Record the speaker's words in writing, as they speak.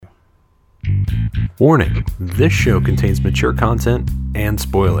Warning, this show contains mature content and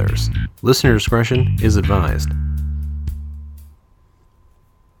spoilers. Listener discretion is advised.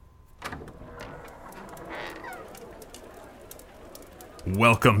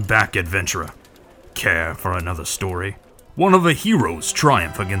 Welcome back, adventurer. Care for another story? One of a hero's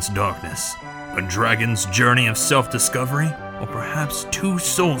triumph against darkness, a dragon's journey of self-discovery, or perhaps two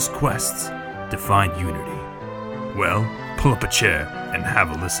souls' quests to find unity? Well, pull up a chair and have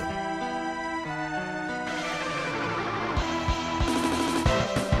a listen.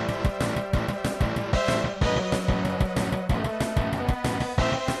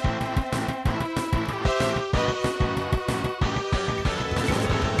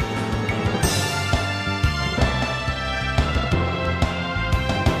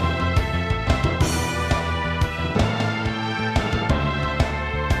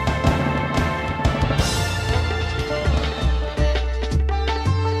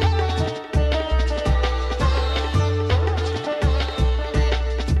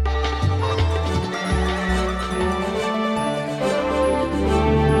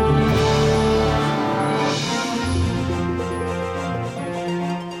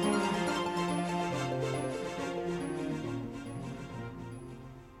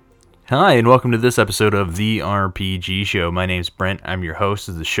 Hi, and welcome to this episode of The RPG Show. My name's Brent. I'm your host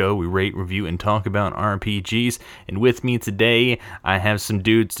of the show. We rate, review, and talk about RPGs. And with me today, I have some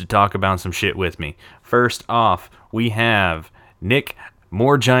dudes to talk about some shit with me. First off, we have Nick,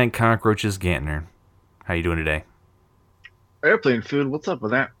 More Giant Cockroaches Gantner. How you doing today? Airplane food, what's up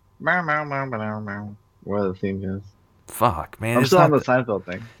with that? Meow, meow, meow, meow, meow. Where the theme is. Fuck, man. I'm still on the Seinfeld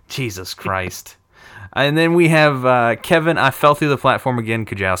thing. Jesus Christ. And then we have Kevin, I fell through the platform again,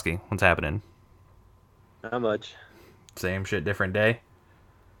 Kujowski. What's happening? Not much. Same shit, different day?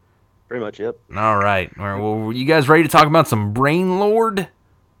 Pretty much, yep. All right. Well, you guys ready to talk about some Brain Lord?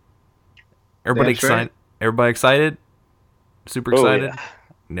 Everybody That's excited? right. Everybody excited? Super excited? Yeah.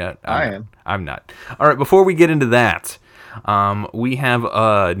 No, I am. I'm not. All right, before we get into that, we have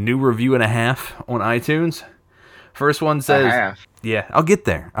a new review and a half on iTunes. First one says... half. Yeah, I'll get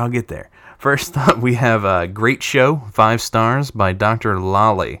there. First up, we have a great show, 5 stars, by Dr.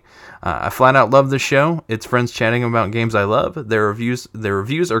 Lolly. I flat out love this show. It's friends chatting about games I love. Their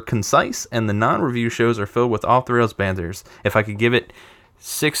reviews are concise, and the non-review shows are filled with off-the-rails banters. If I could give it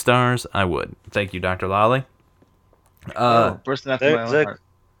 6 stars, I would. Thank you, Dr. Lolly. Person after my own heart.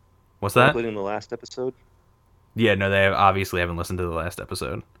 What's that? Including the last episode? Yeah, no, they obviously haven't listened to the last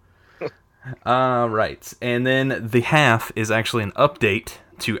episode. Right. And then the half is actually an update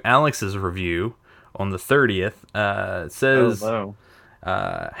to Alex's review on the 30th. It says,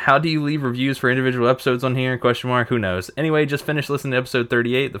 how do you leave reviews for individual episodes on here? ? Who knows? Anyway, just finished listening to episode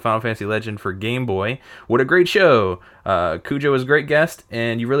 38, the Final Fantasy Legend for Game Boy. What a great show. Kujo was a great guest,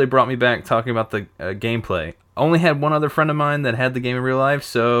 and you really brought me back talking about the gameplay. Only had one other friend of mine that had the game in real life,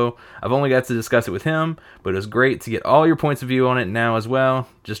 so I've only got to discuss it with him, but it was great to get all your points of view on it now as well.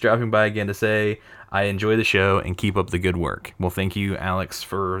 Just dropping by again to say I enjoy the show and keep up the good work. Well, thank you, Alex,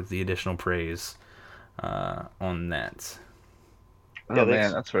 for the additional praise on that. Oh,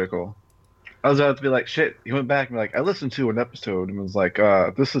 man, that's very cool. I was about to be like, shit, he went back and be like, I listened to an episode and was like,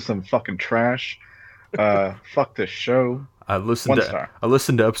 this is some fucking trash. Fuck this show. I listened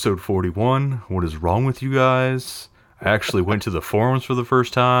to episode 41. What is wrong with you guys? I actually went to the forums for the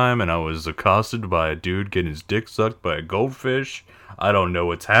first time, and I was accosted by a dude getting his dick sucked by a goldfish. I don't know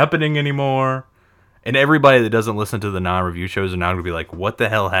what's happening anymore. And everybody that doesn't listen to the non-review shows are now going to be like, what the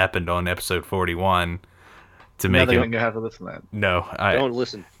hell happened on episode 41? To make it... You're have to listen to that. No. Don't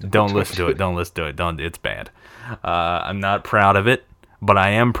listen to it. Don't listen to it. It's bad. I'm not proud of it, but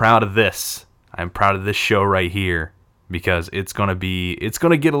I am proud of this. I'm proud of this show right here. Because it's gonna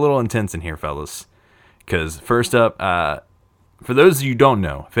get a little intense in here, fellas. Because first up, for those of you who don't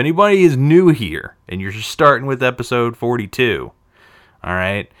know, if anybody is new here and you're just starting with episode 42, all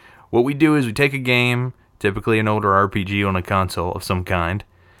right, what we do is we take a game, typically an older RPG on a console of some kind,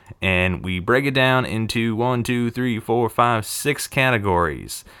 and we break it down into 1, 2, 3, 4, 5, 6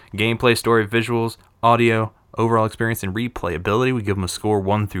 categories: gameplay, story, visuals, audio, overall experience, and replayability. We give them a score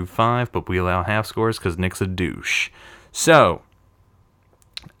 1 through 5, but we allow half scores because Nick's a douche. So,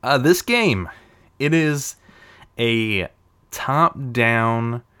 this game, it is a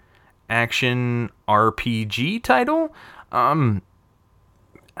top-down action RPG title. I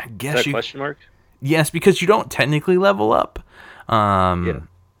guess Is that question mark? Yes, because you don't technically level up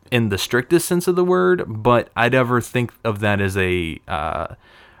in the strictest sense of the word, but I never think of that as a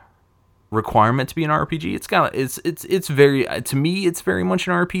requirement to be an RPG. It's very, to me, it's very much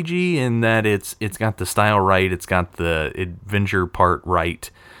an RPG in that it's got the style right, it's got the adventure part right,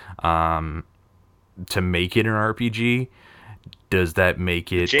 to make it an RPG. Does that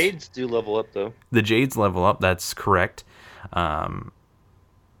make it? Jades do level up though. The Jades level up. That's correct. Sorry.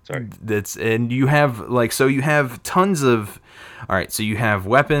 And you have you have tons of. All right, so you have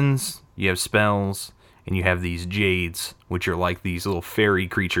weapons, you have spells, and you have these Jades, which are like these little fairy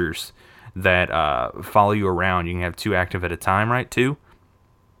creatures that follow you around. You can have 2 active at a time, right? 2.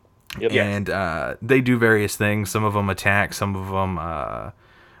 Yep. And they do various things. Some of them attack. Some of them,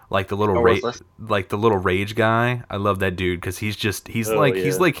 like the little the little rage guy. I love that dude because he's like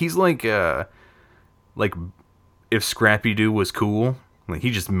if Scrappy Doo was cool. Like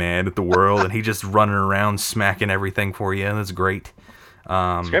he's just mad at the world and he just running around smacking everything for you. And that's great.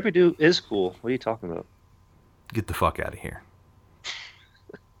 Scrappy Doo is cool. What are you talking about? Get the fuck out of here.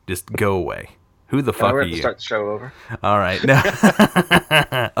 Just go away. Who the fuck are you? Start the show over. All right. No.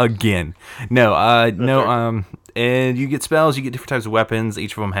 Again. No. And you get spells. You get different types of weapons.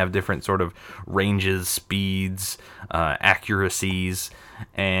 Each of them have different sort of ranges, speeds, accuracies,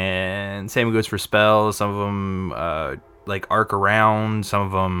 and same goes for spells. Some of them like arc around. Some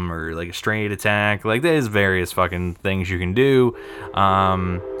of them are like a straight attack. Like there's various fucking things you can do.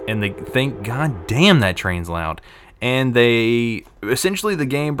 And they think, God damn, that train's loud. And they essentially the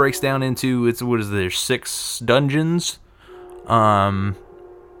game breaks down into there's 6 dungeons, and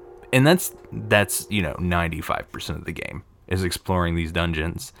that's 95% of the game is exploring these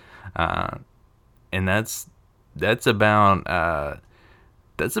dungeons, and that's about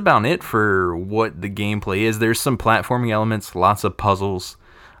it for what the gameplay is. There's some platforming elements, lots of puzzles,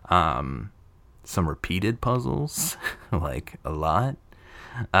 some repeated puzzles, like a lot.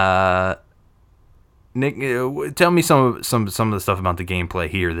 Nick, tell me some of the stuff about the gameplay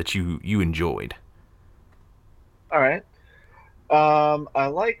here that you enjoyed. All right. I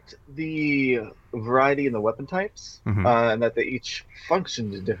liked the variety in the weapon types, and that they each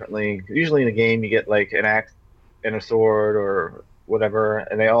functioned differently. Usually in a game, you get like an axe and a sword or whatever,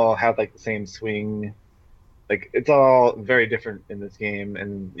 and they all have like the same swing. Like it's all very different in this game,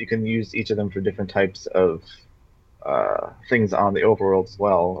 and you can use each of them for different types of things on the overworld as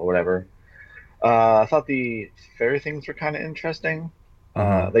well, or whatever. I thought the fairy things were kind of interesting.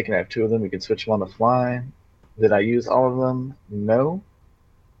 They can have 2 of them. You can switch them on the fly. Did I use all of them? No.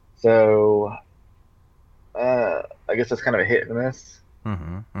 So, I guess that's kind of a hit and miss.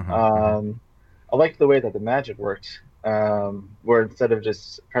 I liked the way that the magic worked, where instead of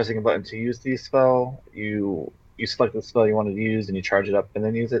just pressing a button to use the spell, you select the spell you wanted to use and you charge it up and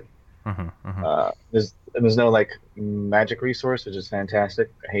then use it. There's no like magic resource, which is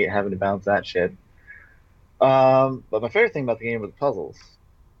fantastic. I hate having to balance that shit. But my favorite thing about the game were the puzzles.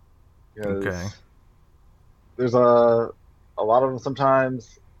 Okay. There's a lot of them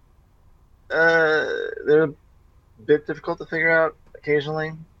sometimes. They're a bit difficult to figure out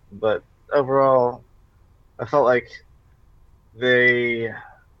occasionally, but overall, I felt like they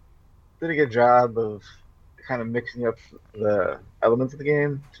did a good job of kind of mixing up the elements of the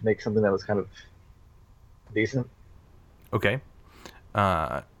game to make something that was kind of decent. Okay.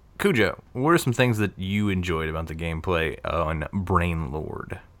 Kujo, what are some things that you enjoyed about the gameplay on Brain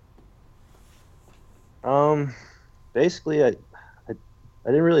Lord? Basically, I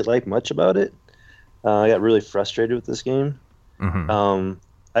didn't really like much about it. I got really frustrated with this game.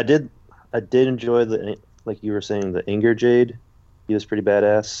 I did enjoy like you were saying, the Anger Jade. He was pretty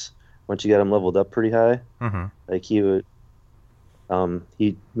badass once you got him leveled up pretty high. Like he would,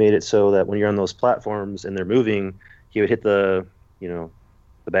 he made it so that when you're on those platforms and they're moving, he would hit the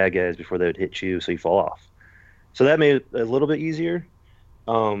bad guys before they would hit you, so you fall off. So that made it a little bit easier.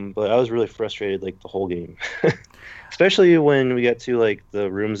 But I was really frustrated like the whole game, especially when we got to like the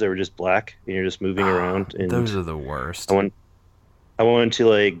rooms that were just black and you're just moving around. And those are the worst. I wanted to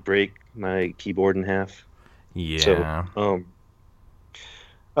like break my keyboard in half. Yeah. So,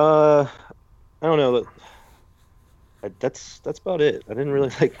 I don't know. That's about it. I didn't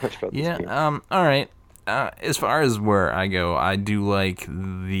really like much about this game. All right. As far as where I go, I do like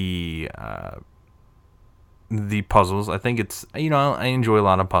the puzzles. I think it's, I enjoy a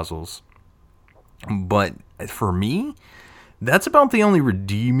lot of puzzles. But for me, that's about the only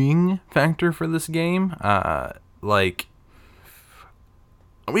redeeming factor for this game. Like,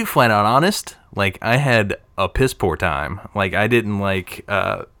 I'll be flat out honest. Like, I had a piss poor time. Like, I didn't like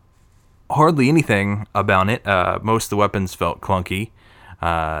hardly anything about it. Most of the weapons felt clunky.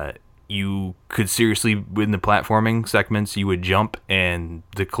 You could seriously, in the platforming segments, you would jump and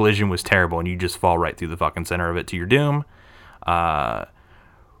the collision was terrible and you just fall right through the fucking center of it to your doom.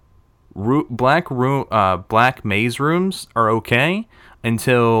 Black maze rooms are okay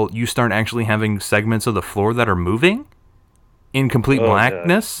until you start actually having segments of the floor that are moving in complete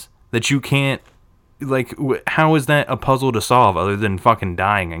blackness that you can't how is that a puzzle to solve other than fucking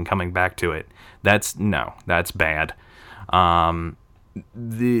dying and coming back to it? That's bad.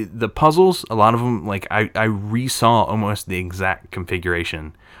 The puzzles, a lot of them, like I resaw almost the exact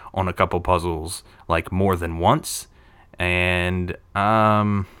configuration on a couple puzzles, like more than once, and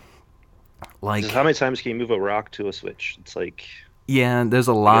like How many times can you move a rock to a switch? It's like, yeah, there's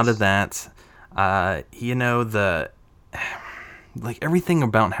a lot of that. Like everything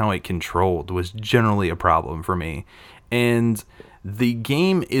about how it controlled was generally a problem for me, and the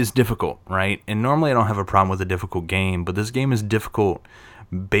game is difficult, right? And normally I don't have a problem with a difficult game, but this game is difficult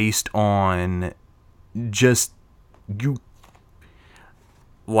based on just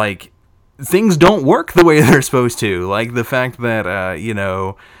like things don't work the way they're supposed to. Like the fact that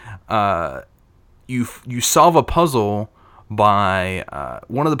you solve a puzzle by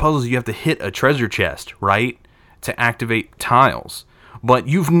one of the puzzles you have to hit a treasure chest, right, to activate tiles. But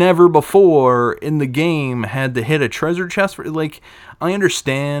you've never before in the game had to hit a treasure chest for, like, I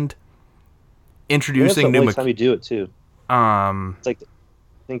understand introducing new next time you do it too. It's like,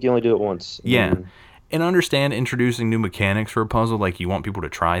 I think you only do it once. Yeah. And understand introducing new mechanics for a puzzle, like you want people to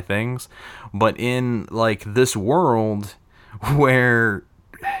try things. But in like this world where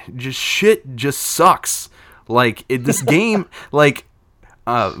just shit just sucks. Like this game, like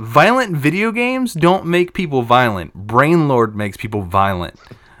violent video games don't make people violent. Brainlord makes people violent.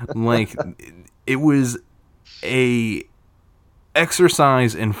 Like it was a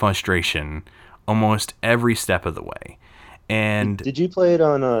exercise in frustration almost every step of the way. And did you play it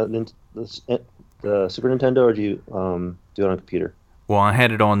on the Super Nintendo, or do you do it on a computer? Well, I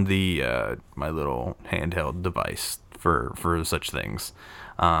had it on the my little handheld device for such things.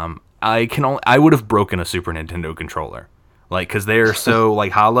 I would have broken a Super Nintendo controller, like, because they are so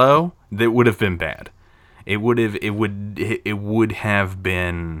like hollow. That would have been bad. It would have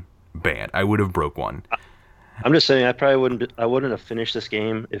been bad. I would have broke one. I'm just saying, I wouldn't have finished this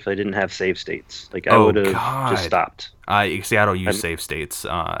game if I didn't have save states. Like I would have just stopped. I don't use save states.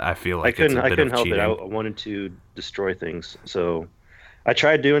 I feel like I couldn't help cheating. it. I wanted to destroy things, so I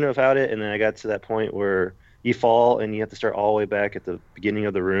tried doing it without it, and then I got to that point where you fall and you have to start all the way back at the beginning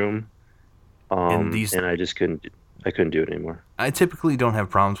of the room. And I just couldn't do it anymore. I typically don't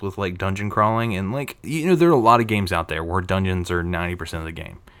have problems with like dungeon crawling, and like there are a lot of games out there where dungeons are 90% of the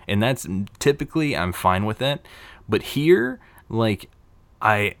game, and that's typically I'm fine with it. But here, like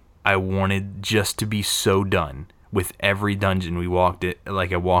I wanted just to be so done with every dungeon I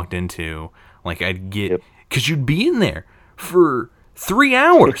walked into. Like I'd get, because you'd be in there for 3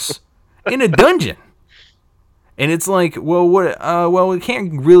 hours in a dungeon. And it's like, well, we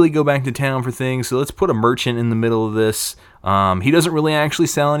can't really go back to town for things, so let's put a merchant in the middle of this. He doesn't really actually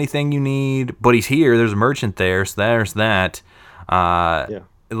sell anything you need, but he's here. There's a merchant there, so there's that.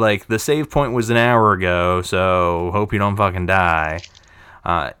 Like, the save point was an hour ago, so hope you don't fucking die.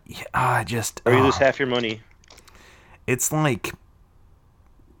 Or you lose half your money. It's like...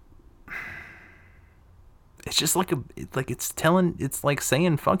 It's just like it's like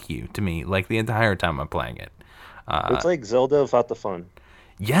saying fuck you to me, like, the entire time I'm playing it. It's like Zelda without the fun.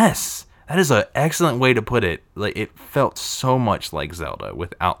 Yes, that is an excellent way to put it. Like, it felt so much like Zelda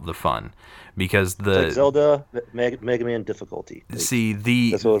without the fun, because it's like Zelda Mega Man difficulty. Like, see,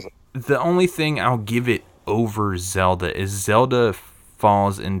 the only thing I'll give it over Zelda is Zelda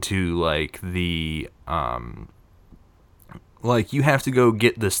falls into like the like you have to go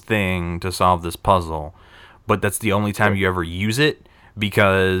get this thing to solve this puzzle, but that's the only time you ever use it,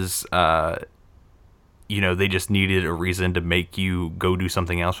 because they just needed a reason to make you go do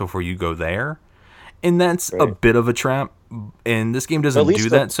something else before you go there. And that's a bit of a trap. And this game doesn't do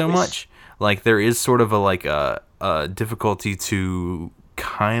that so much. Like, there is sort of a difficulty to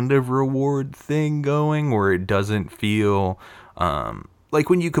kind of reward thing going, where it doesn't feel... like,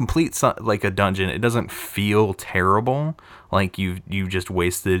 when you complete like a dungeon, it doesn't feel terrible. Like, you just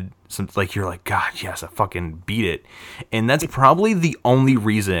wasted some... Like, you're like, God, yes, I fucking beat it. And that's probably the only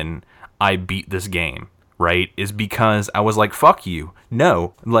reason I beat this game. Right, is because I was like, fuck you.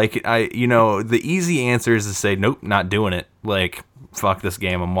 No, like, the easy answer is to say, nope, not doing it. Like, fuck this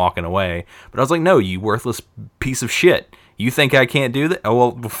game, I'm walking away. But I was like, no, you worthless piece of shit. You think I can't do that? Oh,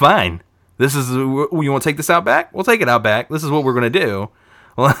 well, fine. You want to take this out back? We'll take it out back. This is what we're going to do.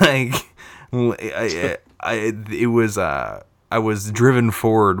 Like, I was driven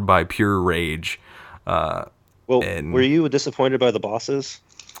forward by pure rage. Were you disappointed by the bosses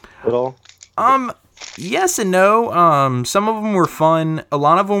at all? Yes and no. Some of them were fun. A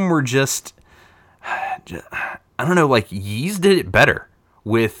lot of them were just I don't know, like, Ys did it better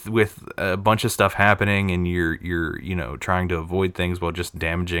with a bunch of stuff happening, and you're trying to avoid things while just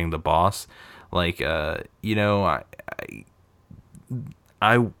damaging the boss. Like, you know,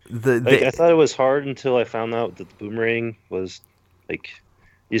 I thought it was hard until I found out that the boomerang was like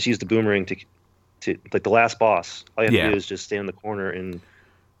you just use the boomerang to like the last boss. All you have to do is just stay in the corner and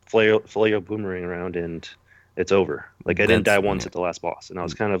flail your boomerang around, and it's over. Like I didn't die once at the last boss, and I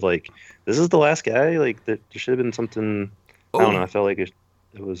was kind of like, "This is the last guy." Like there should have been something. I don't know. I felt like it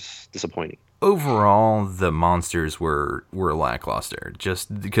was disappointing. Overall, the monsters were lackluster,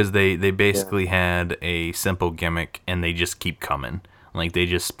 just because they basically had a simple gimmick and they just keep coming. Like they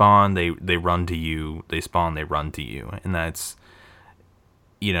just spawn, they run to you, they spawn, they run to you, and that's,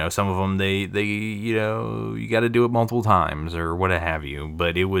 you know, some of them they you know, you got to do it multiple times or what have you.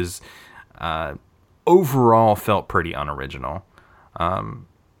 But it was overall felt pretty unoriginal.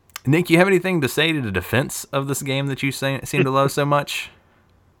 Nick, you have anything to say to the defense of this game that you seem to love so much?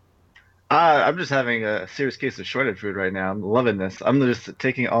 I'm just having a serious case of shortage food right now. I'm loving this. I'm just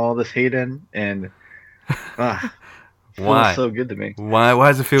taking all this hate in, and why? Feels so good to me. Why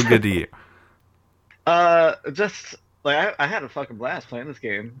does it feel good to you? Just like I had a fucking blast playing this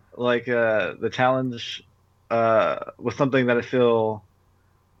game. Like the challenge was something that I feel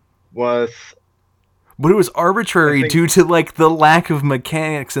was. But it was arbitrary due to like the lack of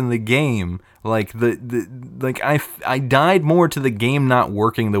mechanics in the game. Like I died more to the game not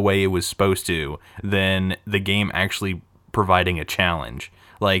working the way it was supposed to than the game actually providing a challenge.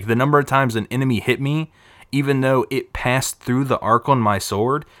 Like the number of times an enemy hit me, even though it passed through the arc on my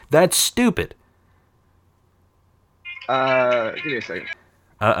sword, that's stupid. Give me a second.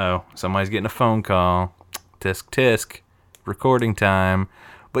 Uh-oh, somebody's getting a phone call. Tisk tisk, recording time.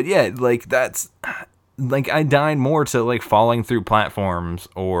 But yeah, like that's like I died more to like falling through platforms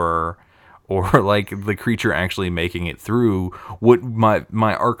or like the creature actually making it through what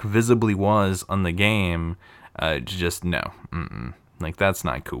my arc visibly was on the game. Just no. Like that's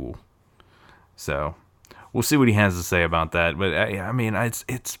not cool. So we'll see what he has to say about that. But I mean, it's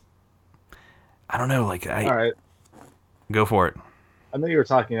I don't know. Like all right, go for it. I know you were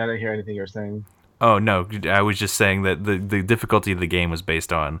talking. I didn't hear anything you were saying. Oh, no, I was just saying that the difficulty of the game was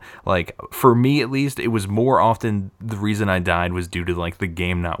based on, like, for me at least, it was more often the reason I died was due to, like, the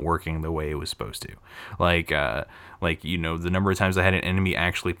game not working the way it was supposed to. Like, you know, the number of times I had an enemy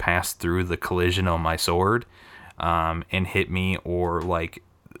actually pass through the collision on my sword and hit me, or, like,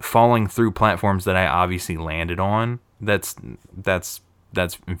 falling through platforms that I obviously landed on, that's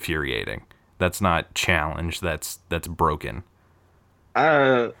infuriating. That's not challenge, that's broken.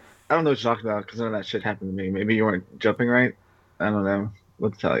 I don't know what you're talking about because none of that shit happened to me. Maybe you weren't jumping right. I don't know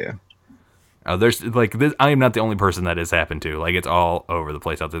what to tell you. Oh, there's like this. I am not the only person that has happened to. Like it's all over the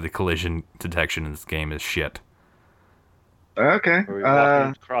place out there. The collision detection in this game is shit. Okay. Or you're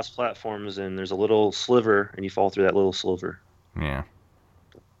walking across platforms and there's a little sliver and you fall through that little sliver. Yeah.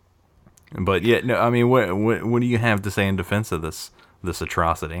 But yeah, no. I mean, what do you have to say in defense of this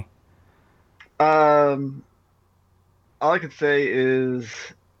atrocity? All I can say is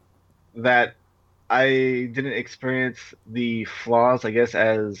that I didn't experience the flaws, I guess,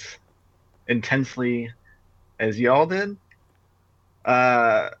 as intensely as y'all did.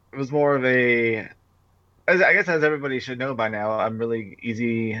 It was more of I guess as everybody should know by now, I'm really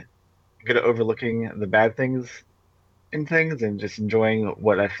good at overlooking the bad things in things and just enjoying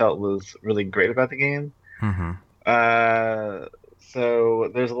what I felt was really great about the game. Mm-hmm. So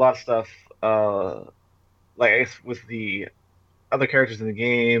there's a lot of stuff, like I guess with the other characters in the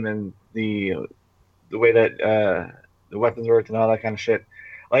game and the way that the weapons worked and all that kind of shit.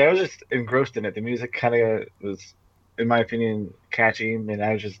 Like I was just engrossed in it. The music kind of was, in my opinion, catchy, and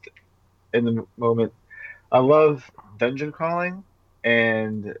I was just in the moment. I love dungeon crawling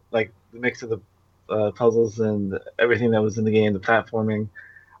and like the mix of the puzzles and everything that was in the game, the platforming,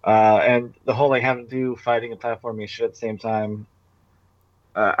 and the whole like having to do fighting and platforming shit at the same time.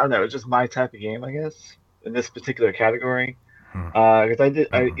 I don't know. It's just my type of game, I guess, in this particular category. Because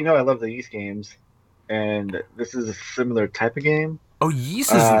I love the Yeast games, and this is a similar type of game. Oh,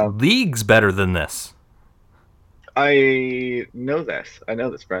 Yeast is leagues better than this. I know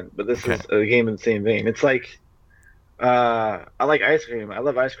this, Brent, but this is a game in the same vein. It's like, I like ice cream. I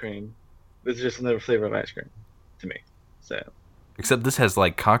love ice cream. This is just another flavor of ice cream to me. So, except this has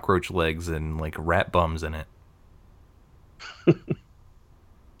like cockroach legs and like rat bums in it.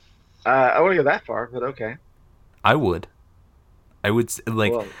 I wouldn't go that far, but okay. I would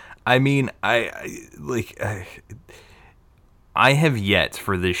like. Well, I mean, I have yet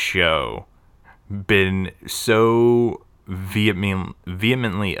for this show been so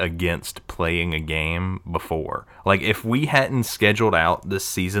vehemently against playing a game before. Like, if we hadn't scheduled out this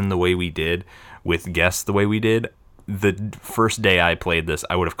season the way we did with guests the way we did, the first day I played this,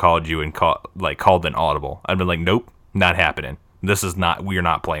 I would have called you and called an audible. I'd been like, nope, not happening. We're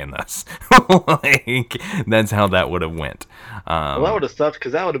not playing this. Like, that's how that would have went. Well, that would have sucked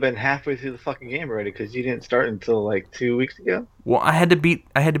because that would have been halfway through the fucking game already because you didn't start until like 2 weeks ago. Well, I had to beat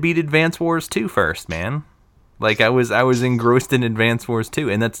Advance Wars 2 first, man. Like I was engrossed in Advance Wars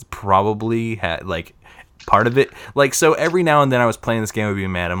 2, and that's probably like part of it. Like, so every now and then I was playing this game, I'd be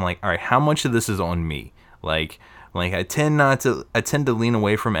mad. I'm like, all right, how much of this is on me? Like I tend to lean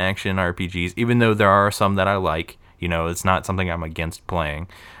away from action RPGs, even though there are some that I like. You know, it's not something I'm against playing.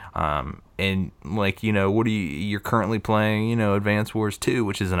 And like, you know, you're currently playing, you know, Advance Wars 2,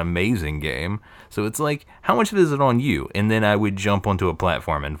 which is an amazing game. So it's like, how much of it is it on you? And then I would jump onto a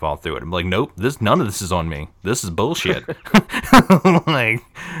platform and fall through it. I'm like, nope, none of this is on me. This is bullshit.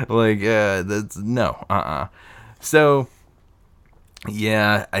 That's no. So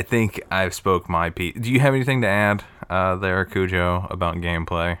yeah, I think I've spoke my piece. Do you have anything to add there, Kujo, about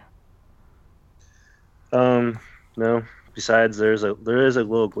gameplay? No. Besides, there is a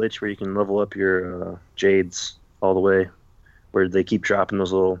little glitch where you can level up your Jades all the way, where they keep dropping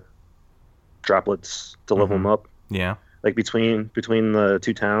those little droplets to level them up. Yeah. Like between the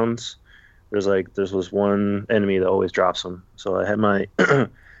two towns, there's this one enemy that always drops them. So I had my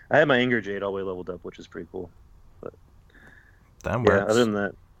Anger Jade all the way leveled up, which is pretty cool. But that works. Yeah, other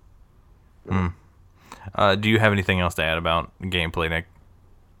than that. Do you have anything else to add about gameplay, Nick?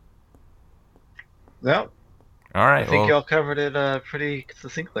 No. All right. I think y'all covered it pretty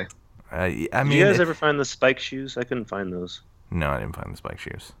succinctly. I mean, did you guys ever find the spike shoes? I couldn't find those. No, I didn't find the spike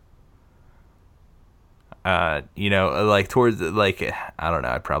shoes. You know, like towards like I don't know,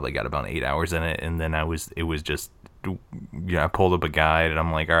 I probably got about 8 hours in it, and then it was just, you know, I pulled up a guide and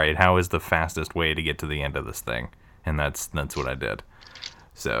I'm like, all right, how is the fastest way to get to the end of this thing? And that's what I did.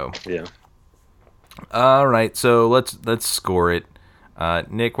 So yeah. All right, so let's score it.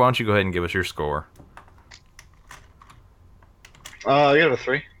 Nick, why don't you go ahead and give us your score? You have a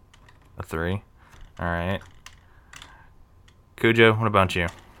 3. A 3. All right. Kujo, what about you?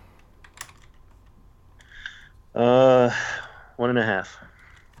 1.5.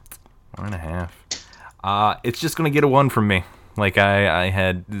 1.5. It's just gonna get a 1 from me. Like I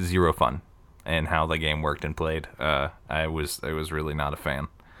had zero fun in how the game worked and played. I was really not a fan.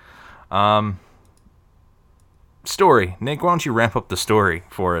 Story. Nick, why don't you wrap up the story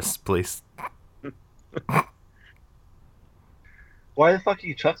for us, please? Why the fuck are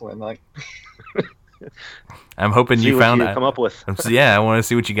you chuckling? Like, I'm hoping see you what found you that. Come up with. Yeah, I want to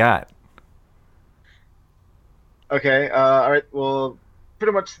see what you got. Okay. All right. Well,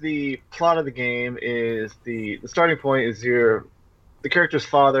 pretty much the plot of the game is the starting point is the character's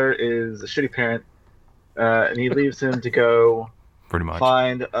father is a shitty parent, and he leaves him to go pretty much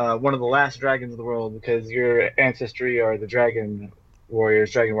find one of the last dragons of the world because your ancestry are the dragon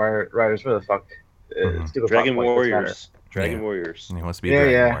warriors, dragon riders, whatever the fuck. Stupid Dragon plot point, warriors. Dragon warriors. He wants to be a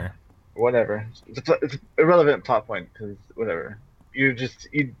dragon warrior. Whatever. It's an irrelevant plot point because whatever.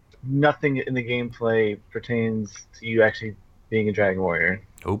 Nothing in the gameplay pertains to you actually being a dragon warrior.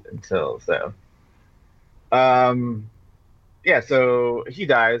 Nope. Until so. Yeah. So he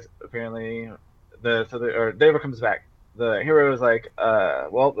dies apparently. David comes back. The hero is like,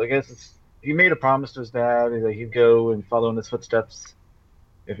 well, I guess he made a promise to his dad that he'd go and follow in his footsteps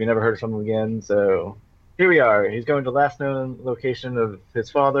if he never heard from him again. So here we are. He's going to the last known location of his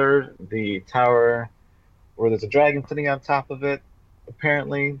father, the tower, where there's a dragon sitting on top of it,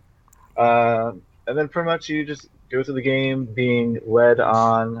 apparently. And then pretty much you just go through the game being led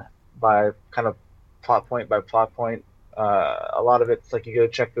on by kind of plot point by plot point. A lot of it's like you go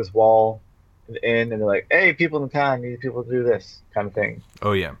check this wall in the inn, and they're like, hey, people in the town need people to do this kind of thing.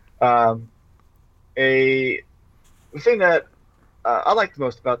 Oh, yeah. The thing that I liked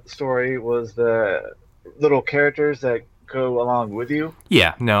most about the story was the little characters that go along with you.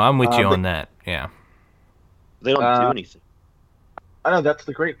 Yeah, no, I'm with you on that. Yeah. They don't do anything. I know that's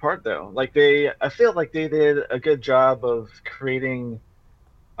the great part, though. Like I feel like they did a good job of creating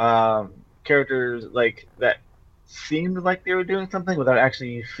characters like that seemed like they were doing something without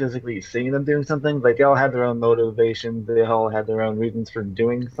actually physically seeing them doing something. Like they all had their own motivations. They all had their own reasons for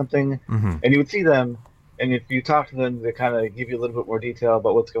doing something. Mm-hmm. And you would see them, and if you talk to them, they kind of give you a little bit more detail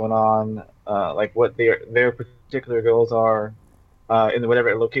about what's going on, like what their particular goals are in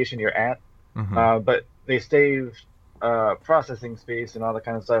whatever location you're at. Mm-hmm. But they saved processing space and all that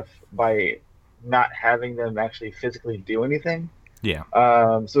kind of stuff by not having them actually physically do anything. Yeah.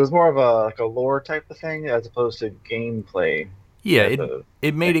 So it was more of a lore type of thing as opposed to gameplay. Yeah,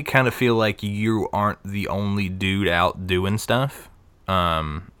 it made it kind of feel like you aren't the only dude out doing stuff.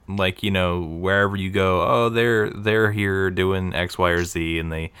 Like, wherever you go, oh, they're here doing X, Y, or Z,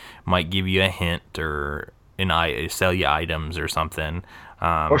 and they might give you a hint or sell you items or something.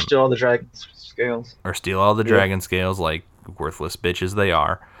 Or steal all the dragon scales. Or steal all the dragon scales, like worthless bitches they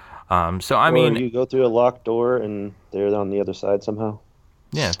are. So, I or mean... you go through a locked door and they're on the other side somehow.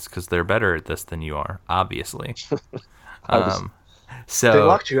 Yeah, it's because they're better at this than you are, obviously. So... They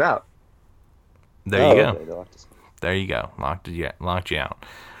locked you out. There you go. Okay, they locked us. There you go. Locked you out.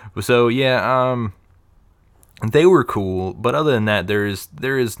 So, yeah, they were cool, but other than that, there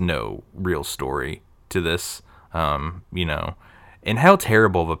is no real story to this, And how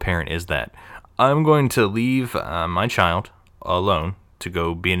terrible of a parent is that? I'm going to leave my child alone to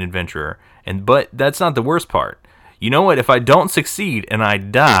go be an adventurer, but that's not the worst part. You know what? If I don't succeed and I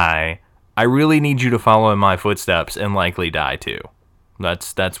die, I really need you to follow in my footsteps and likely die too.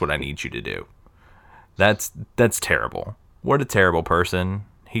 That's what I need you to do. That's terrible. What a terrible person.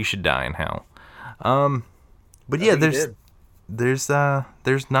 He should die in hell. But yeah, there's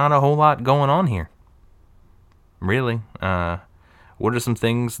not a whole lot going on here. Really. What are some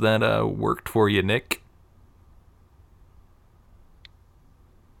things that worked for you, Nick?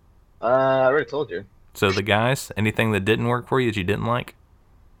 I already told you. So the guys, anything that didn't work for you that you didn't like?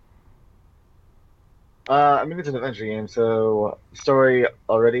 I mean, it's an adventure game, so story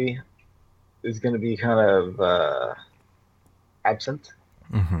already is going to be kind of absent.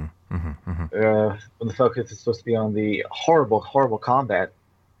 When the focus is supposed to be on the horrible, horrible combat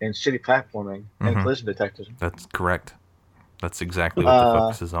and shitty platforming and collision detection. That's correct. That's exactly what the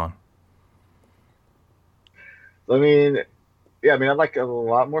focus is on. I mean, I like a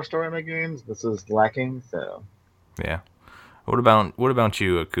lot more story in my games. This is lacking, so. Yeah. What about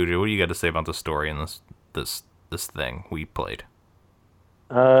you, Kujo? What do you got to say about the story in this thing we played?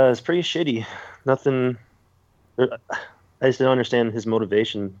 It's pretty shitty. Nothing. I just don't understand his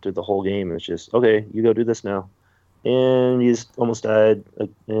motivation through the whole game. It's just, okay, you go do this now, and he's almost died,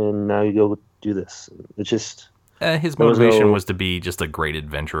 and now you go do this. It's just. His motivation was to be just a great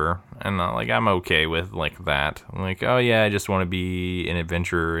adventurer, and I'm okay with that. Oh yeah, I just want to be an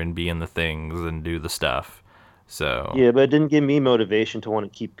adventurer and be in the things and do the stuff. So yeah, but it didn't give me motivation to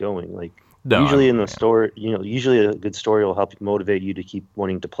want to keep going. Usually in the story, usually a good story will help motivate you to keep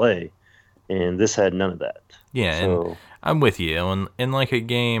wanting to play, and this had none of that. Yeah, so, and I'm with you. In a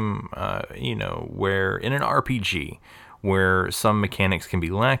game, where in an RPG. Where some mechanics can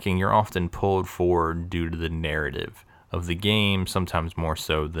be lacking, you're often pulled forward due to the narrative of the game, sometimes more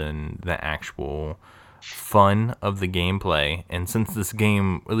so than the actual fun of the gameplay. And since this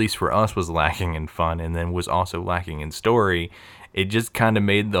game, at least for us, was lacking in fun and then was also lacking in story, it just kind of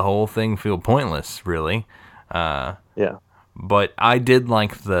made the whole thing feel pointless, really. Yeah. But I did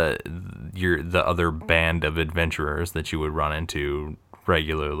like the other band of adventurers that you would run into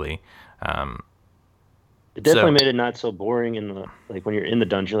regularly. It definitely made it not so boring in the when you're in the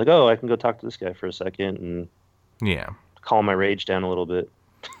dungeon, oh, I can go talk to this guy for a second and calm my rage down a little bit.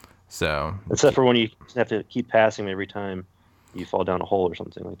 So except for when you have to keep passing every time you fall down a hole or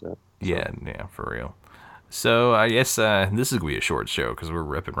something like that. So. Yeah, for real. So I guess this is gonna be a short show because we're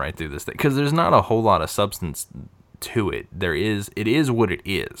ripping right through this thing because there's not a whole lot of substance to it. It is what it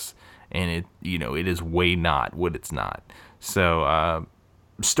is, and it is way not what it's not. So.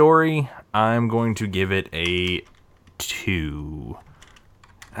 Story, I'm going to give it a 2.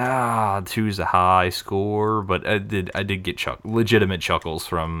 2's a high score, but I did get legitimate chuckles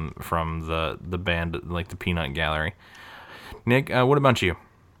from the band, the Peanut Gallery. Nick, what about you?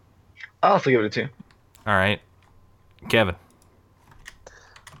 I'll also give it a 2. All right, Kevin.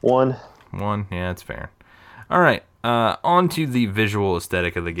 1. Yeah, that's fair. All right, on to the visual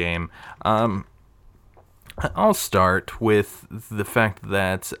aesthetic of the game. I'll start with the fact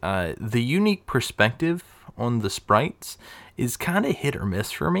that the unique perspective on the sprites is kind of hit or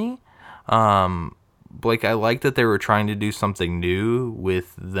miss for me. I like that they were trying to do something new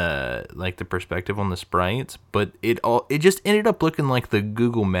with the perspective on the sprites, but it just ended up looking like the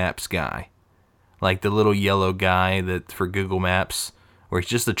Google Maps guy, the little yellow guy that for Google Maps, where it's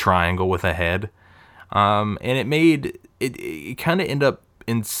just a triangle with a head, and it kind of ended up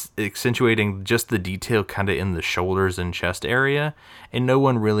accentuating just the detail kind of in the shoulders and chest area, and no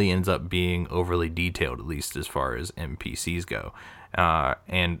one really ends up being overly detailed, at least as far as NPCs go.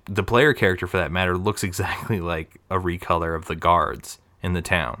 And the player character, for that matter, looks exactly like a recolor of the guards in the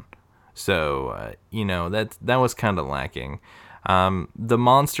town. So, that was kind of lacking. The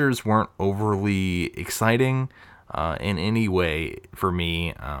monsters weren't overly exciting in any way for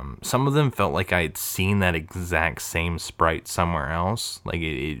me. Some of them felt like I'd seen that exact same sprite somewhere else.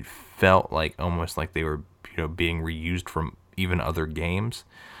 It felt almost like they were being reused from even other games.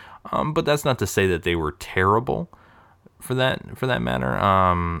 But that's not to say that they were terrible for that matter.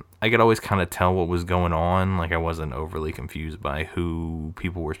 I could always kind of tell what was going on. Like, I wasn't overly confused by who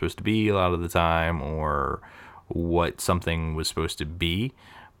people were supposed to be a lot of the time or what something was supposed to be.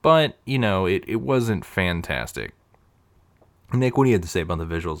 But, you know, it wasn't fantastic. Nick, what do you have to say about the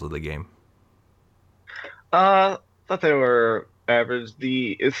visuals of the game? Thought they were average.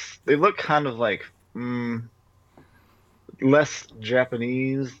 They look kind of like less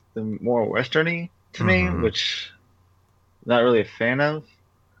Japanese than more Westerny to me, which I'm not really a fan of.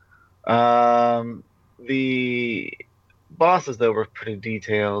 The bosses though were pretty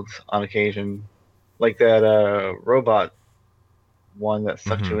detailed on occasion, like that robot one that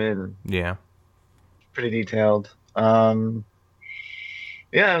sucked you in. Yeah. Pretty detailed. Yeah,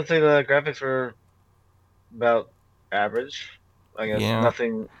 I would say the graphics were about average. I guess Yeah.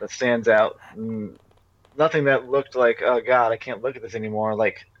 nothing that stands out. Nothing that looked like, oh god, I can't look at this anymore.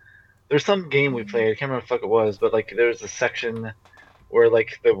 Like, there's some game we played, I can't remember what the fuck it was, but like there's a section where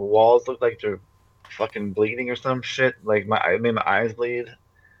like the walls look like they're fucking bleeding or some shit. Like it made my eyes bleed.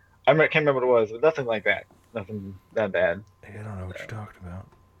 Can't remember what it was, but nothing like that. Nothing that bad. I don't know what you're talking about.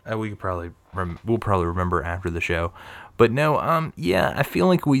 We could probably we'll probably remember after the show, but no, yeah, I feel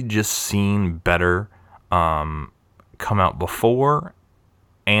like we just seen better come out before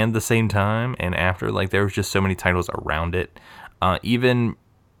and the same time and after. Like, there was just so many titles around it, even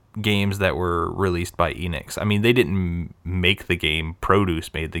games that were released by Enix. I mean, they didn't make the game;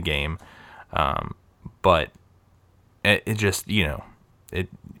 Produce made the game, but it just, you know,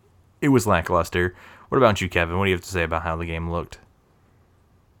 it was lackluster. What about you, Kevin? What do you have to say about how the game looked?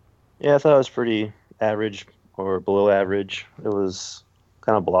 Yeah, I thought it was pretty average or below average. It was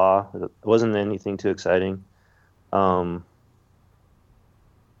kind of blah. It wasn't anything too exciting. I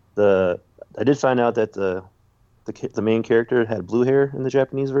did find out that the main character had blue hair in the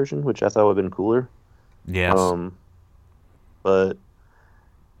Japanese version, which I thought would have been cooler. Yes. But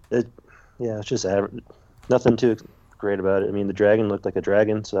it's just average. Nothing too great about it. I mean, the dragon looked like a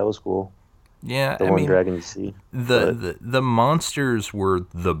dragon, so that was cool. Yeah, the one dragon you see. The monsters were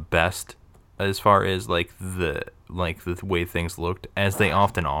the best as far as like the way things looked, as they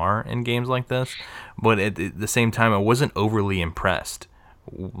often are in games like this. But at the same time, I wasn't overly impressed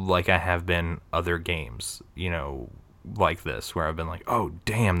like I have been other games, you know, like this, where I've been like, oh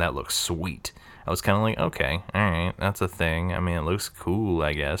damn, that looks sweet. I was kind of like, okay, all right, that's a thing. I mean, it looks cool,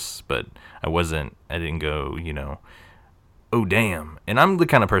 I guess, but I didn't go, you know, oh damn. And I'm the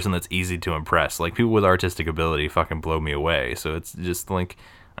kind of person that's easy to impress. Like, people with artistic ability fucking blow me away. So it's just like,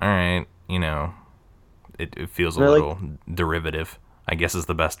 all right, you know, it feels a little derivative, I guess, is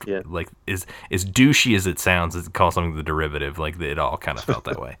the best. Yeah. Like, as douchey as it sounds, to call something the derivative. Like, it all kind of felt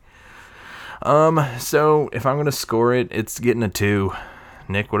that way. So if I'm gonna score it, it's getting a 2.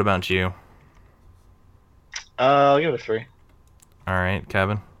 Nick, what about you? I'll give it a 3. All right,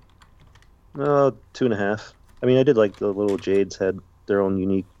 Kevin. 2.5. I mean, I did like the little jades had their own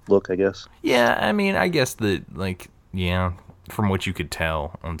unique look, I guess. Yeah, I mean, I guess from what you could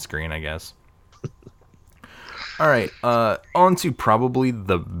tell on screen, I guess. All right, on to probably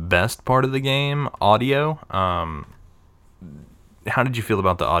the best part of the game, audio. How did you feel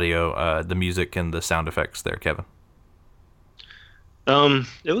about the audio, the music, and the sound effects there, Kevin?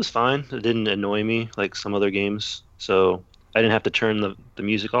 It was fine. It didn't annoy me like some other games, so I didn't have to turn the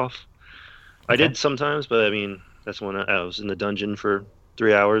music off. I did sometimes, but I mean, that's when I was in the dungeon for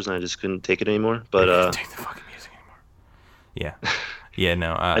 3 hours and I just couldn't take it anymore. But take the fucking music anymore. Yeah, yeah,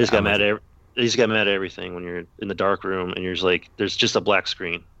 no. I just got mad at. I just got mad at everything when you're in the dark room and you're just like, there's just a black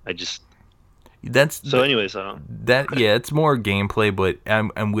screen. Anyways, it's more gameplay, but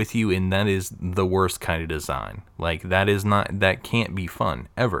I'm with you, and that is the worst kind of design. Like, that can't be fun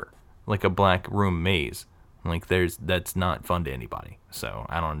ever. Like a black room maze. Like, that's not fun to anybody. So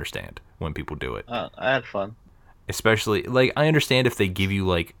I don't understand when people do it. I had fun. Especially, like, I understand if they give you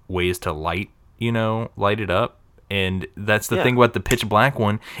like ways to light it up. And that's the thing about the pitch black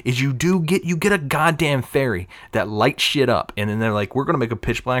one, is you get a goddamn fairy that lights shit up, and then they're like, we're gonna make a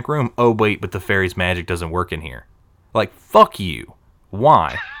pitch black room. Oh wait, but the fairy's magic doesn't work in here. Like, fuck you.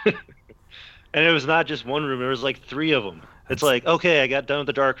 Why? And it was not just one room; there was like 3 of them. It's like, okay, I got done with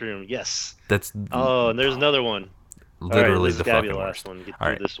the dark room. Yes. And there's another one. Literally, right, the fucking last one. Get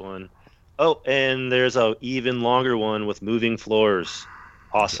through this one. Oh, and there's a even longer one with moving floors.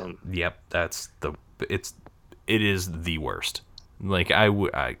 Awesome. Yep, it is the worst. Like,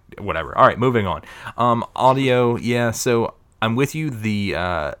 whatever. All right, moving on. Audio, yeah. So I'm with you.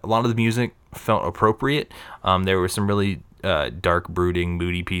 A lot of the music felt appropriate. There were some really dark, brooding,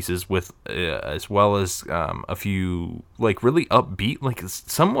 moody pieces with, as well as a few like really upbeat, like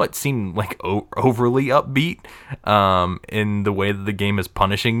somewhat seemed like overly upbeat, in the way that the game is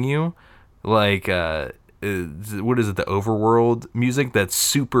punishing you, like what is it, the overworld music that's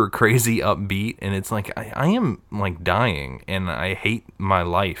super crazy upbeat, and it's like I am like dying and I hate my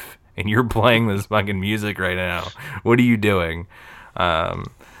life, and you're playing this fucking music right now. What are you doing?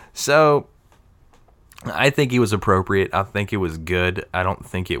 So I think it was appropriate. I think it was good. I don't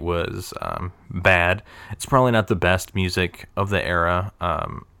think it was bad. It's probably not the best music of the era,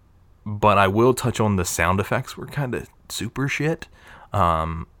 but I will touch on the sound effects were kind of super shit.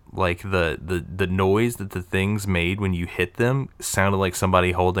 Like the noise that the things made when you hit them sounded like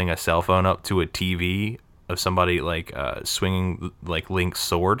somebody holding a cell phone up to a TV of somebody like swinging like Link's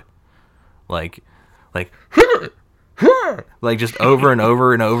sword, like like just over and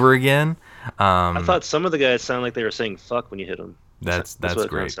over and over again. I thought some of the guys sounded like they were saying "fuck" when you hit them. That's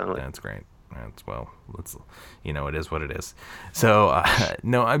great. Like. That's great. It is what it is. So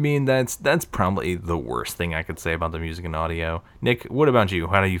no, I mean that's probably the worst thing I could say about the music and audio. Nick, what about you?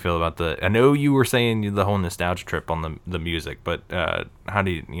 How do you feel about I know you were saying the whole nostalgia trip on the music, but how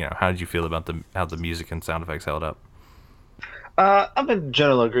did you feel about how the music and sound effects held up? I'm in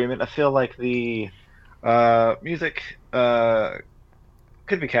general agreement. I feel like the music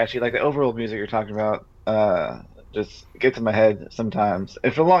could be catchy. Like the overall music you're talking about just gets in my head sometimes.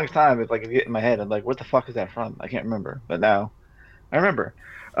 And for the longest time, it's like it get in my head. I'm like, what the fuck is that from? I can't remember. But now I remember.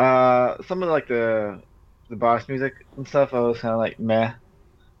 Some of like the boss music and stuff, I was kind of like meh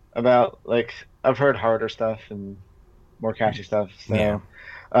about. Like I've heard harder stuff and more catchy stuff. So, yeah.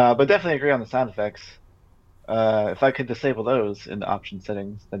 But definitely agree on the sound effects. If I could disable those in the option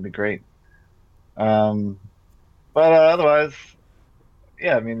settings, that'd be great. But otherwise,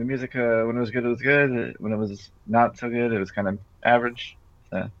 yeah, I mean, the music, when it was good, it was good. When it was not so good, it was kind of average.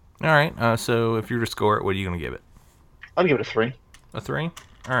 So. All right. So if you were to score it, what are you going to give it? I'll give it a 3. A 3?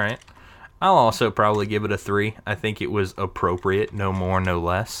 All right. I'll also probably give it a 3. I think it was appropriate, no more, no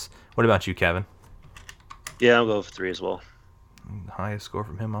less. What about you, Kevin? Yeah, I'll go with 3 as well. Highest score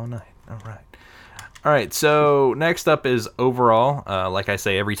from him all night. All right. All right, so next up is overall. Like I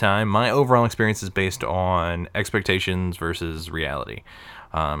say every time, my overall experience is based on expectations versus reality.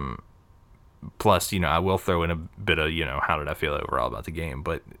 Plus, I will throw in a bit of, how did I feel overall about the game.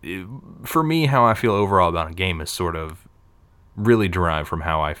 But for me, how I feel overall about a game is sort of really derived from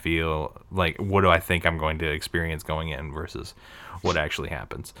how I feel, like what do I think I'm going to experience going in versus what actually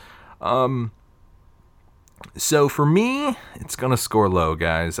happens. So for me, it's going to score low,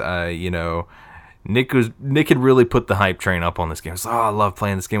 guys. Nick had really put the hype train up on this game. I love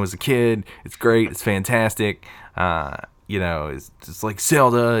playing this game as a kid. It's great. It's fantastic. It's just like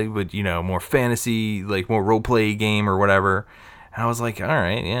Zelda, but more fantasy, like more role play game or whatever. And I was like, all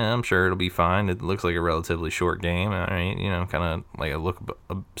right, yeah, I'm sure it'll be fine. It looks like a relatively short game. All right, kind of like I look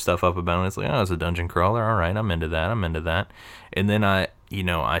stuff up about it. It's like, oh, it's a dungeon crawler. All right, I'm into that. And then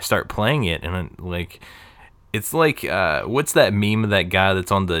I start playing it, and it's like, what's that meme of that guy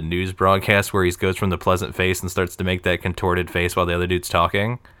that's on the news broadcast where he goes from the pleasant face and starts to make that contorted face while the other dude's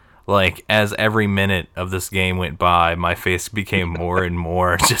talking? Like, as every minute of this game went by, my face became more and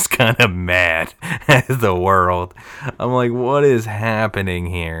more just kind of mad at the world. I'm like, what is happening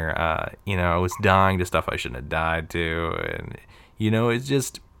here? I was dying to stuff I shouldn't have died to. And, it's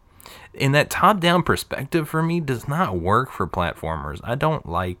just... And that top-down perspective for me does not work for platformers. I don't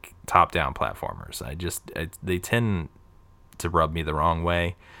like top-down platformers. They tend to rub me the wrong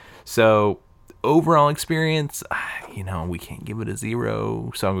way. So, overall experience, we can't give it a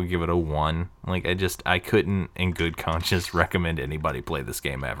 0, so I'm going to give it a 1. Like, I couldn't, in good conscience, recommend anybody play this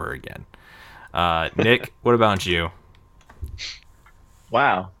game ever again. Nick, what about you?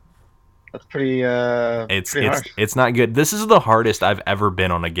 Wow. That's pretty harsh. It's not good. This is the hardest I've ever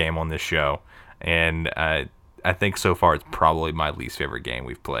been on a game on this show, and I think so far it's probably my least favorite game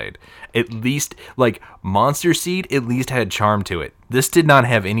we've played. At least, like, Monster Seed at least had charm to it. This did not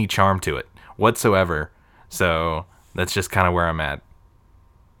have any charm to it whatsoever, so that's just kind of where I'm at.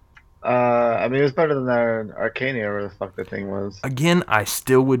 I mean, it was better than Arcania, or whatever the fuck that thing was. Again, I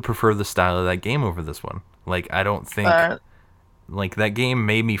still would prefer the style of that game over this one. Like, I don't think... Like, that game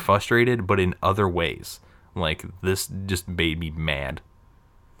made me frustrated, but in other ways. Like, this just made me mad.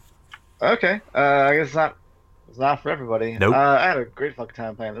 Okay. I guess it's not for everybody. Nope. I had a great fucking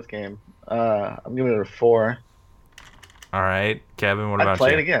time playing this game. I'm giving it a 4. All right. Kevin, what about you? I'd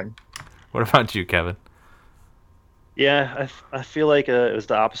play it again. What about you, Kevin? Yeah, I feel like it was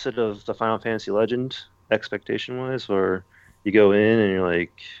the opposite of the Final Fantasy Legend, expectation-wise, where you go in and you're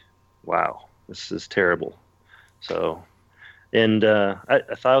like, wow, this is terrible. So, and I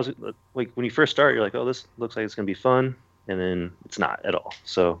thought it was like when you first start, you're like, oh, this looks like it's gonna be fun, and then it's not at all.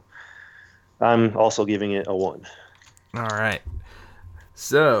 So I'm also giving it a 1. All right.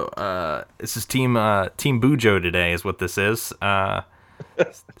 So, this is Team Bujo today is what this is. No,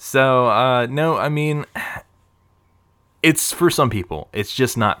 I mean, it's for some people. It's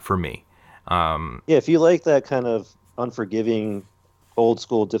just not for me. Yeah, if you like that kind of unforgiving, old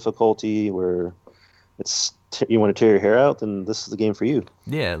school difficulty where you want to tear your hair out, then this is the game for you.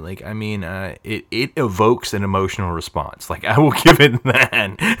 Yeah, like, I mean, it evokes an emotional response. Like, I will give it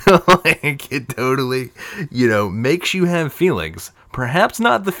that. Like, it totally, makes you have feelings. Perhaps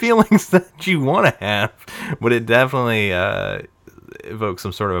not the feelings that you want to have, but it definitely evokes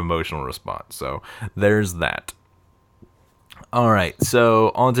some sort of emotional response. So, there's that. All right,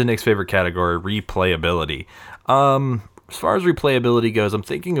 so on to Nick's favorite category, replayability. As far as replayability goes, I'm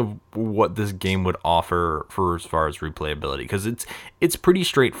thinking of what this game would offer for as far as replayability, because it's pretty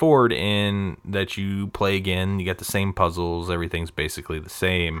straightforward in that you play again, you get the same puzzles, everything's basically the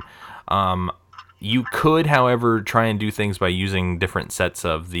same. You could, however, try and do things by using different sets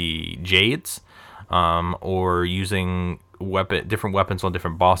of the jades, or using different weapons on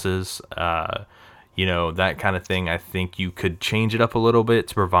different bosses. That kind of thing. I think you could change it up a little bit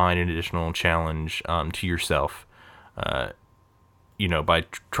to provide an additional challenge to yourself, by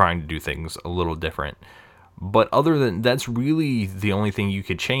trying to do things a little different. But other than that's really the only thing you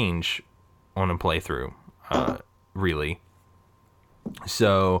could change on a playthrough, really.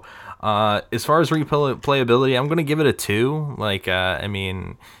 So, as far as replayability, I'm going to give it a 2. Like, I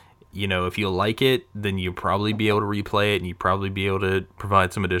mean, if you like it, then you'll probably be able to replay it, and you'll probably be able to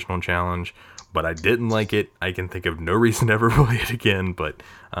provide some additional challenge. But I didn't like it. I can think of no reason to ever play it again. But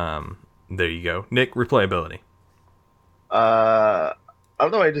there you go. Nick, replayability. I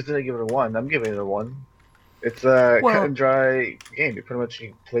don't know. I just didn't give it a 1. I'm giving it a 1. It's a cut and dry game. You pretty much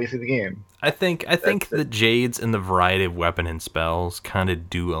play through the game. I think the jades and the variety of weapon and spells kind of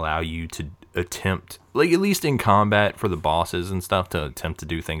do allow you to attempt, like at least in combat for the bosses and stuff, to attempt to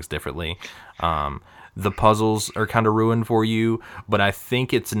do things differently. The puzzles are kind of ruined for you, but I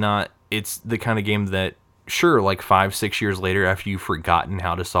think it's not. It's the kind of game that, sure, like 5-6 years later, after you've forgotten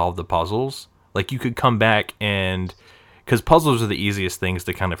how to solve the puzzles, like you could come back and, because puzzles are the easiest things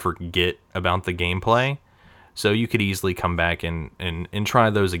to kind of forget about the gameplay, so you could easily come back and try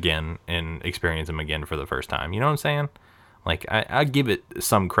those again and experience them again for the first time. You know what I'm saying? Like, I give it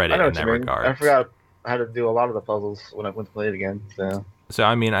some credit in that regard. I forgot how to do a lot of the puzzles when I went to play it again, So,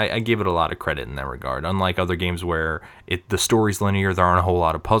 I mean, I give it a lot of credit in that regard. Unlike other games where the story's linear, there aren't a whole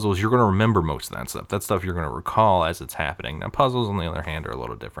lot of puzzles, you're going to remember most of that stuff. That stuff you're going to recall as it's happening. Now, puzzles, on the other hand, are a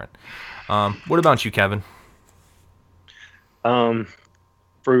little different. What about you, Kevin? For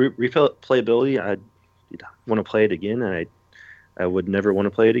replayability, I want to play it again, and I would never want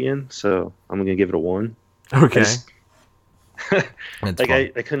to play it again, so I'm going to give it a 1. Okay.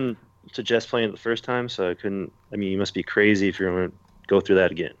 I couldn't suggest playing it the first time, so I couldn't. I mean, you must be crazy if you're going to go through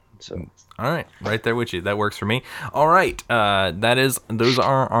that again. So, all right, right there with you. That works for me. All right, those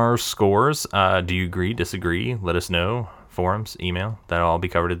are our scores. Do you agree? Disagree? Let us know. Forums, email. That'll all be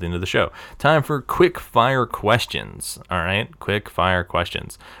covered at the end of the show. Time for quick fire questions. All right, quick fire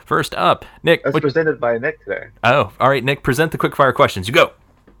questions. First up, Nick. That's presented by Nick today. Oh, all right, Nick. Present the quick fire questions. You go.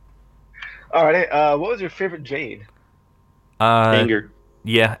 All right. What was your favorite jade? Anger.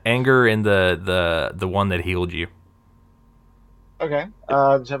 Yeah, anger and the one that healed you. Okay.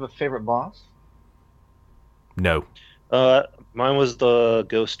 Did you have a favorite boss? No. Mine was the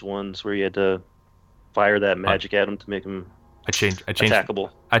ghost ones where you had to fire that magic at him to make him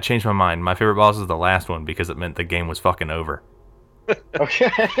attackable. I changed my mind. My favorite boss is the last one because it meant the game was fucking over.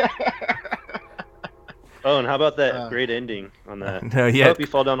 Okay. Oh, and how about that great ending on that? No, yeah. I hope you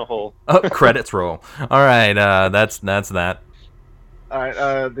fall down a hole. Oh, credits roll. All right, that's that. All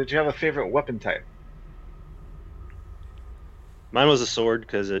right. Did you have a favorite weapon type? Mine was a sword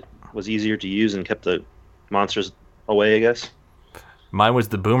because it was easier to use and kept the monsters away, I guess. Mine was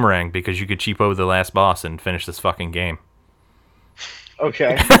the boomerang because you could cheapo the last boss and finish this fucking game.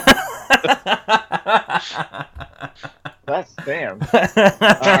 Okay. That's damn.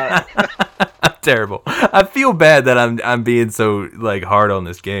 Terrible. I feel bad that I'm being so like hard on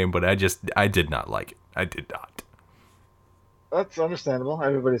this game, but I did not like it. I did not. That's understandable.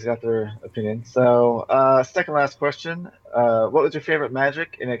 Everybody's got their opinion. So, second last question. What was your favorite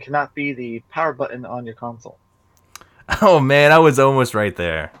magic? And it cannot be the power button on your console. Oh, man, I was almost right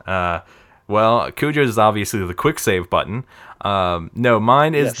there. Well, Kujo's is obviously the quick save button. No,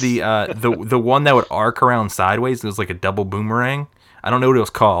 mine is Yes. the one that would arc around sideways. It was like a double boomerang. I don't know what it was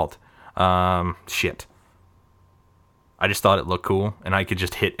called. Shit. I just thought it looked cool, and I could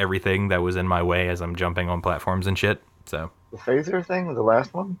just hit everything that was in my way as I'm jumping on platforms and shit. So The phaser thing was the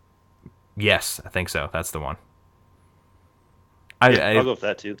last one. yes, I think so. That's the one. I'll go with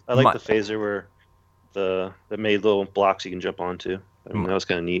that too. I like my, the phaser where that made little blocks you can jump onto. I mean, that was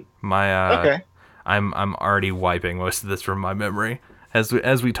kind of neat. my Okay. I'm already wiping most of this from my memory as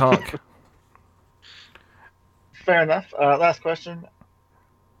we talk. Fair enough. Last question.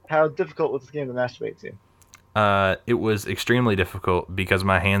 How difficult was this game to masturbate to? It was extremely difficult because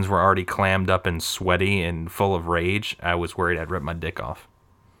my hands were already clammed up and sweaty and full of rage. I was worried I'd rip my dick off.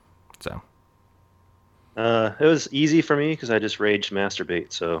 So. It was easy for me because I just rage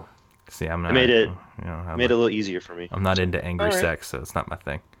masturbate, so See, I'm not. it made it You know, made it a little easier for me. I'm not into angry Alright. sex, so it's not my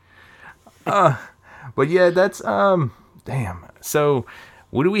thing. But yeah, that's damn. So,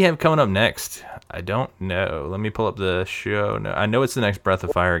 what do we have coming up next? I don't know. Let me pull up the show. No, I know it's the next Breath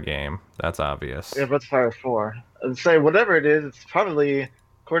of Fire game. That's obvious. Yeah, Breath of Fire 4. I'd say whatever it is, it's probably,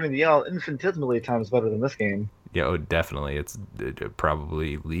 according to y'all, infinitesimally times better than this game. Yeah, oh, definitely. It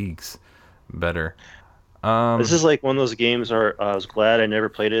probably leagues better. This is like one of those games where I was glad I never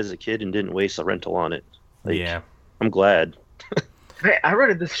played it as a kid and didn't waste a rental on it. Like, Yeah. I'm glad. Hey, I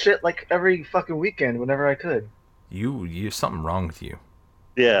rented this shit like every fucking weekend whenever I could. You something wrong with you.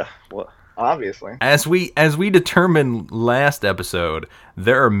 Yeah. Well, Obviously. As we determined last episode,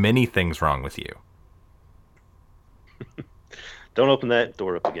 there are many things wrong with you. don't open that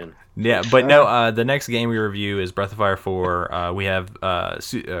door up again. Yeah, but no, the next game we review is Breath of Fire 4. We have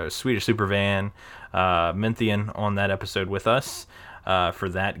Swedish Supervan, Menthian on that episode with us for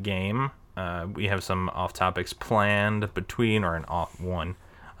that game. We have some off topics planned between, or an off one.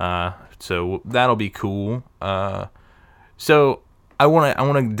 So that'll be cool. So I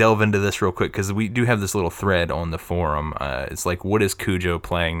want to delve into this real quick because we do have this little thread on the forum. It's like, what is Kujo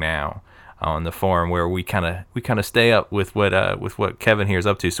playing now? On the forum, where we kind of stay up with what Kevin here is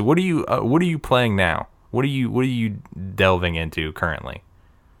up to. So what are you playing now? What are you delving into currently?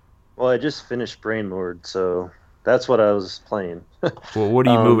 Well, I just finished Brain Lord, so that's what I was playing. Well, what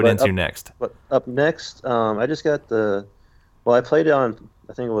are you moving into next? But up next, I just got I played it on,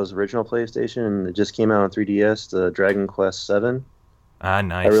 I think it was original PlayStation, and it just came out on 3DS, the Dragon Quest 7. Ah,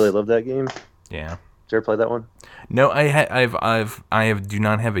 nice. I really love that game. Yeah. Did you ever play that one? No, I do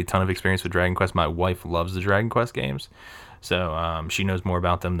not have a ton of experience with Dragon Quest. My wife loves the Dragon Quest games, so she knows more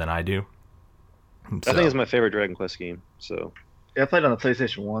about them than I do. I think it's my favorite Dragon Quest game. So Yeah, I played on the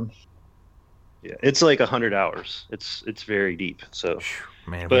PlayStation 1. yeah, it's like 100 hours. It's very deep. So,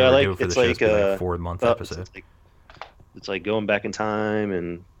 Man, but we I were like due for it's the show. like It's been like a 4-month episode. It's like going back in time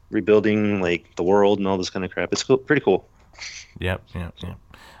and rebuilding like the world and all this kind of crap. It's cool, pretty cool. Yep.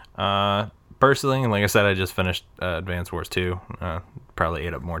 Personally, like I said, I just finished Advance Wars 2. Probably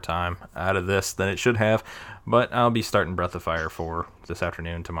ate up more time out of this than it should have, but I'll be starting Breath of Fire 4 this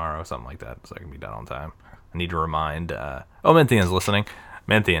afternoon, tomorrow, something like that, so I can be done on time. I need to remind... Menthian's listening.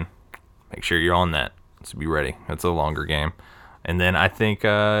 Menthian, make sure you're on that. So be ready. It's a longer game. And then I think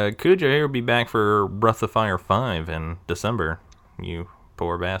Kujo here will be back for Breath of Fire 5 in December. You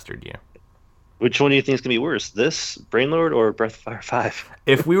poor bastard, you. Which one do you think is gonna be worse, this Brain Lord or Breath of Fire 5?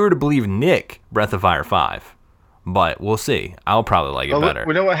 If we were to believe Nick, Breath of Fire 5. But we'll see. I'll probably like it better.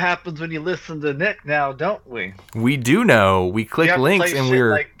 We know what happens when you listen to Nick now, don't we? We do know. We click You have to links play and shit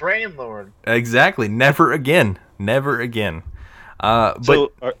we're... like Brain Lord. Exactly. Never again. Never again. But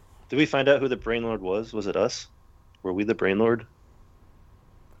So, did we find out who the Brain Lord was? Was it us? Were we the Brain Lord?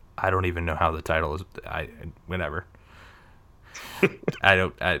 I don't even know how the title is. Whatever. I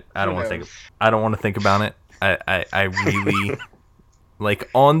don't want to think. I don't want to think about it. I really like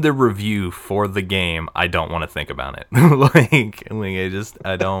on the review for the game. I don't want to think about it. I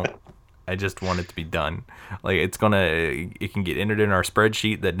just want it to be done. Like it can get entered in our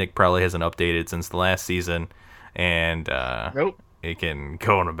spreadsheet that Nick probably hasn't updated since the last season, and Nope. it can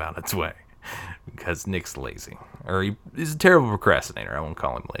go on about its way because Nick's lazy, or he's a terrible procrastinator. I won't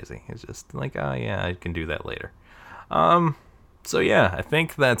call him lazy. He's just like, oh yeah, I can do that later. So yeah, I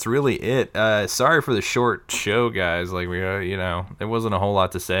think that's really it. Sorry for the short show, guys. Like there wasn't a whole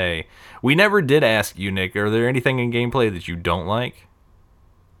lot to say. We never did ask you, Nick. Are there anything in gameplay that you don't like?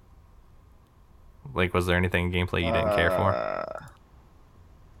 Like, was there anything in gameplay you didn't care for?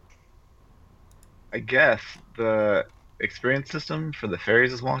 I guess the experience system for the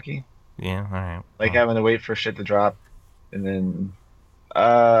fairies is wonky. Yeah, all right. Like having to wait for shit to drop, and then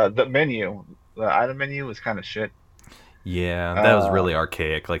the item menu was kind of shit. Yeah, that was really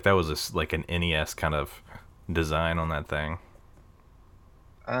archaic. Like that was like an NES kind of design on that thing.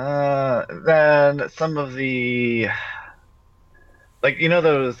 Then some of the like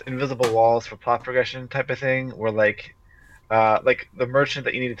those invisible walls for plot progression type of thing, where like the merchant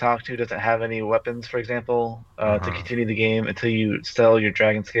that you need to talk to doesn't have any weapons, for example, to Uh-huh. continue the game until you sell your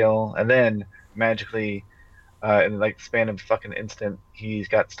dragon scale, and then magically, in like the span of fucking instant, he's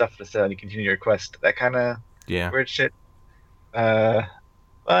got stuff to sell and you continue your quest. That kind of Yeah, weird shit. Uh,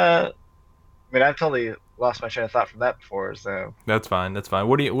 I mean, I've totally lost my train of thought from that before, so. that's fine. That's fine.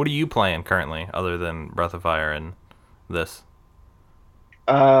 What are you playing currently other than Breath of Fire and this?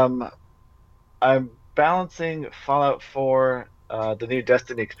 Um, I'm balancing Fallout 4. The new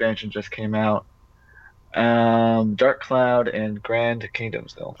Destiny expansion just came out. Dark Cloud and Grand Kingdom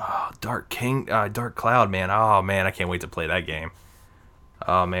still. Oh, Dark Cloud, man. Oh man, I can't wait to play that game.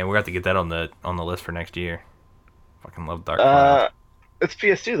 Oh man, we have to get that on the list for next year. Fucking love Dark Cloud. Uh, it's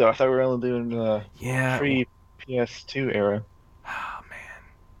PS2 though. I thought we were only doing the Yeah. pre PS2 era. Oh man,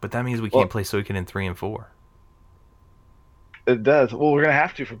 but that means we can't Well, play Suikoden 3 and 4. it does. Well, we're gonna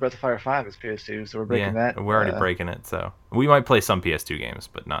have to for Breath of Fire 5 is PS2, so we're breaking Yeah, that. we're already breaking it, so we might play some PS2 games,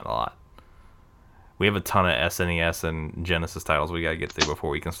 but not a lot. We have a ton of SNES and Genesis titles we gotta get through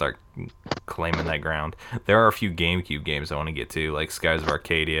before we can start claiming that ground. There are a few GameCube games I want to get to, like Skies of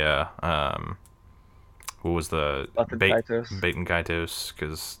Arcadia. What was the Up in Kaitos. Bait and Kaitos?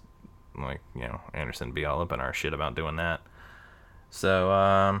 Because Anderson be all up in our shit about doing that.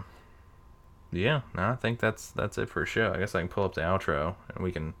 So yeah, no, I think that's it for a show. I guess I can pull up the outro and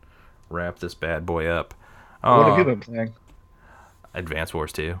we can wrap this bad boy up. What have you been playing? Advance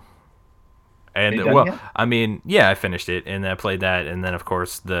Wars 2. Are you And done well, yet? I mean, yeah, I finished it and I played that, and then of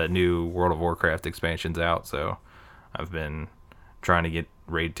course the new World of Warcraft expansion's out, so I've been trying to get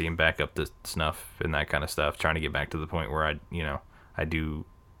raid team back up to snuff and that kind of stuff, trying to get back to the point where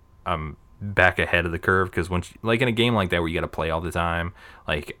I'm back ahead of the curve, because once like in a game like that where you got to play all the time,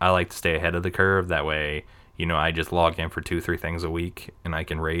 like I like to stay ahead of the curve. That way, I just log in for 2-3 things a week and I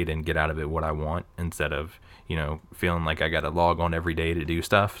can raid and get out of it what I want, instead of feeling like I got to log on every day to do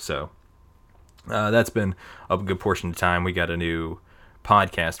stuff. So that's been a good portion of time. We got a new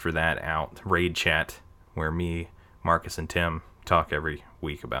podcast for that out, Raid Chat, where me, Marcus, and Tim talk every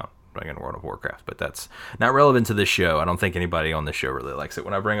week about bringing World of Warcraft. But that's not relevant to this show. I don't think anybody on this show really likes it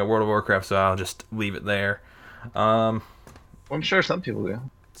when I bring up World of Warcraft, so I'll just leave it there. Well, I'm sure some people do.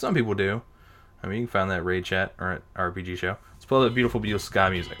 Some people do. I mean, you can find that Raid Chat or at RPG Show. Let's play that beautiful, beautiful sky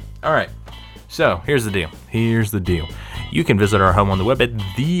music. All right. So, here's the deal. You can visit our home on the web at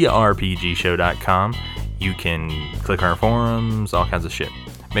therpgshow.com. You can click our forums, all kinds of shit.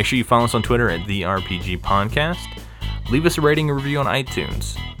 Make sure you follow us on Twitter at therpgpodcast. Leave us a rating and review on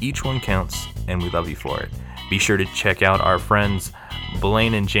iTunes. Each one counts, and we love you for it. Be sure to check out our friends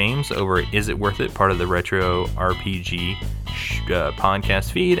Blaine and James over at Is It Worth It, part of the Retro RPG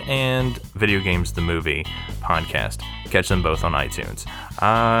podcast feed, and Video Games the Movie podcast. Catch them both on iTunes.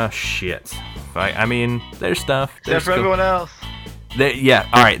 Shit. I mean, there's stuff. Except for everyone else. Yeah,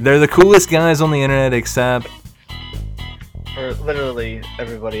 alright. They're the coolest guys on the internet, except For literally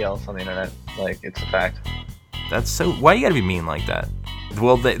everybody else on the internet. Like, it's a fact. that's so. Why you gotta be mean like that?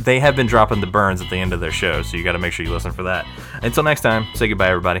 Well, they have been dropping the burns at the end of their show, so you gotta make sure you listen for that. Until next time, say goodbye,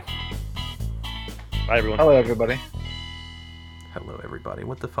 everybody. Bye, everyone. Hello, everybody. Hello, everybody.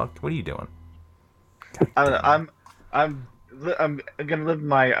 What the fuck? What are you doing? I'm gonna live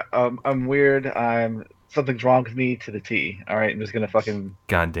my I'm weird. Something's wrong with me to the T. All right, I'm just gonna fucking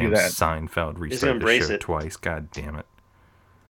Goddamn do that. Seinfeld gonna restarted the embrace show it. twice. God damn it.